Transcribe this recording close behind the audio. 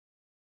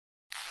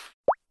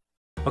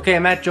Okay,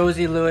 I'm at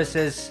Josie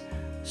Lewis's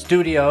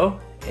studio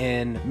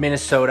in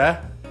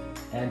Minnesota,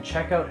 and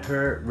check out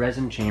her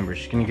resin chamber.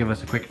 She's gonna give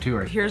us a quick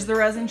tour. Here's the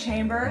resin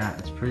chamber. Yeah,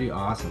 it's pretty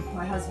awesome.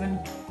 My husband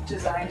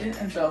designed it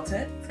and built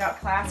it. It's got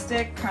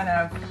plastic kind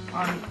of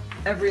on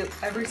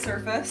every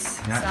surface,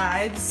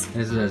 sides.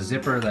 There's a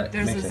zipper that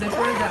There's a zipper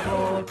that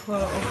will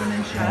open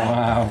and shut.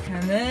 Wow.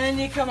 And then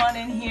you come on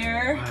in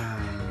here. Wow.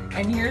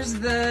 And here's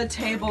the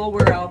table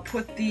where I'll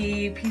put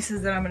the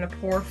pieces that I'm going to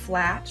pour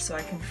flat so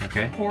I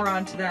can pour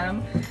onto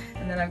them.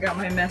 And then I've got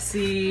my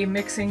messy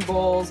mixing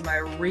bowls, my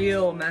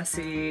real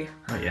messy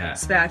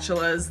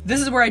spatulas. This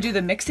is where I do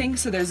the mixing,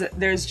 so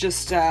there's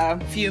just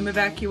fume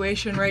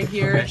evacuation right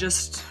here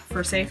just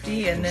for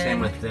safety. And then, same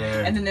with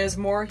there. And then there's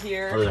more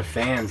here. Oh, there are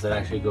fans that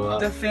actually go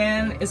up. The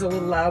fan is a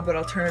little loud, but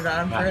I'll turn it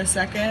on for a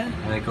second.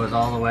 And it goes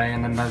all the way,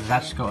 and then does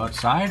that just go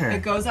outside? Or?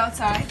 It goes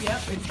outside,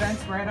 yep. It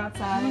vents right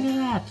outside. Look at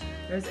that.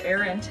 There's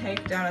air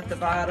intake down at the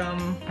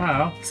bottom.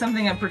 Oh.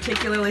 Something I'm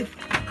particularly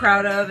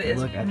proud of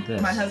is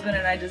my husband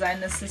and I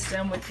designed this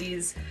system with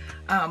these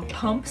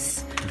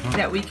pumps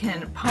that we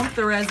can pump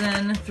the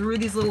resin through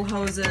these little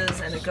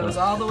hoses, and it goes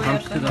all the way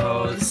up the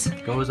hose,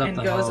 goes up and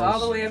the goes hose, all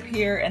the way up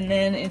here, and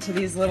then into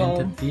these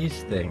little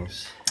these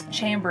things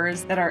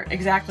chambers that are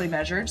exactly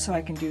measured, so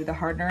I can do the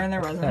hardener and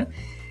the resin,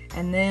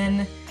 and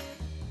then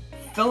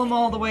fill them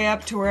all the way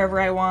up to wherever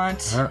I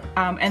want.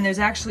 And there's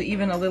actually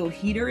even a little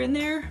heater in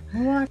there.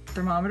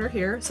 Thermometer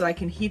here, so I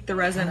can heat the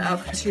resin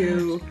up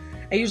to,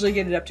 I usually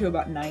get it up to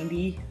about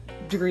 90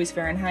 degrees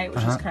Fahrenheit,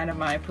 which is kind of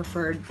my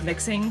preferred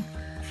mixing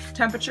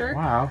temperature.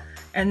 Wow.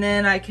 And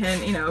then I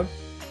can, you know,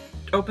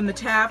 open the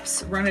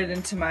taps, run it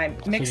into my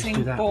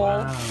mixing bowl.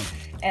 Wow.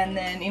 And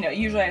then, you know,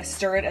 usually I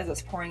stir it as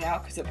it's pouring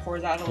out because it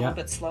pours out a little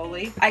bit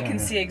slowly. I can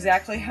see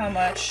exactly how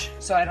much,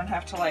 so I don't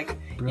have to like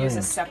use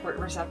a separate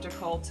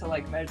receptacle to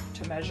like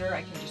measure.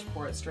 I can just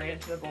pour it straight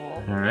into the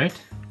bowl. All right.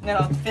 And then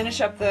I'll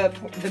finish up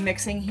the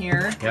mixing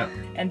here. Yep.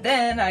 And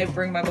then I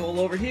bring my bowl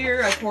over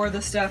here. I pour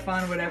the stuff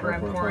on whatever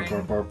I'm pouring.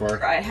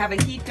 I have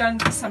a heat gun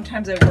because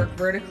sometimes I work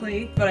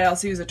vertically, but I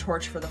also use a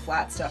torch for the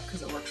flat stuff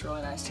because it works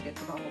really nice to get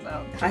the bubbles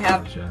out. I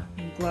have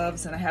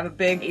gloves and I have a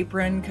big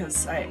apron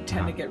because I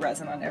tend to get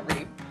resin on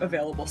every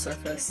available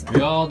surface.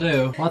 We all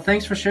do. Well,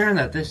 thanks for sharing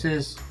that. This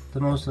is the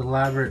most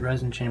elaborate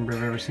resin chamber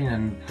I've ever seen,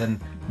 and then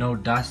no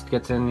dust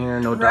gets in here,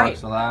 no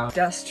dogs allowed.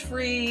 Dust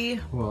free.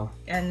 Cool.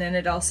 And then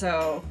it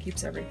also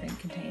keeps everything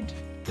contained.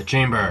 The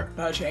chamber.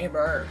 The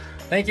chamber.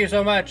 Thank you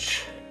so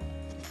much.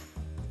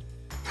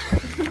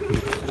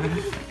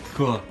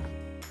 Cool.